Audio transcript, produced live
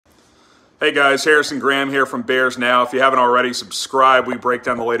Hey guys, Harrison Graham here from Bears Now. If you haven't already, subscribe. We break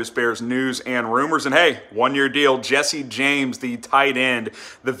down the latest Bears news and rumors. And hey, one-year deal, Jesse James, the tight end,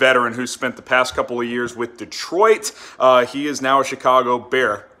 the veteran who spent the past couple of years with Detroit. He is now a Chicago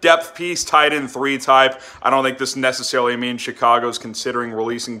Bear. Depth piece, tight end 3 type. I don't think this necessarily means Chicago's considering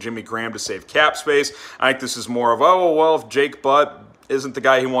releasing Jimmy Graham to save cap space. I think this is more of, oh, well, if Jake Butt isn't the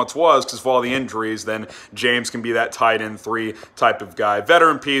guy he once was because of all the injuries, then James can be that tight end 3 type of guy.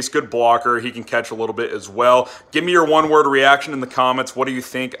 Veteran piece, good blocker. He can catch a little bit as well. Give me your one-word reaction in the comments. What do you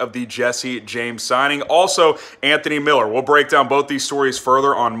think of the Jesse James signing? Also, Anthony Miller. We'll break down both these stories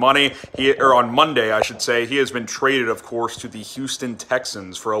further on Monday, I should say. He has been traded, of course, to the Houston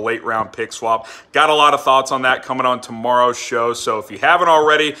Texans for a late-round pick swap. Got a lot of thoughts on that coming on tomorrow's show, so if you haven't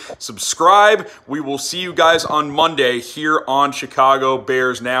already, subscribe. We will see you guys on Monday here on Chicago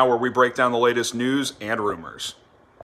Bears Now, where we break down the latest news and rumors.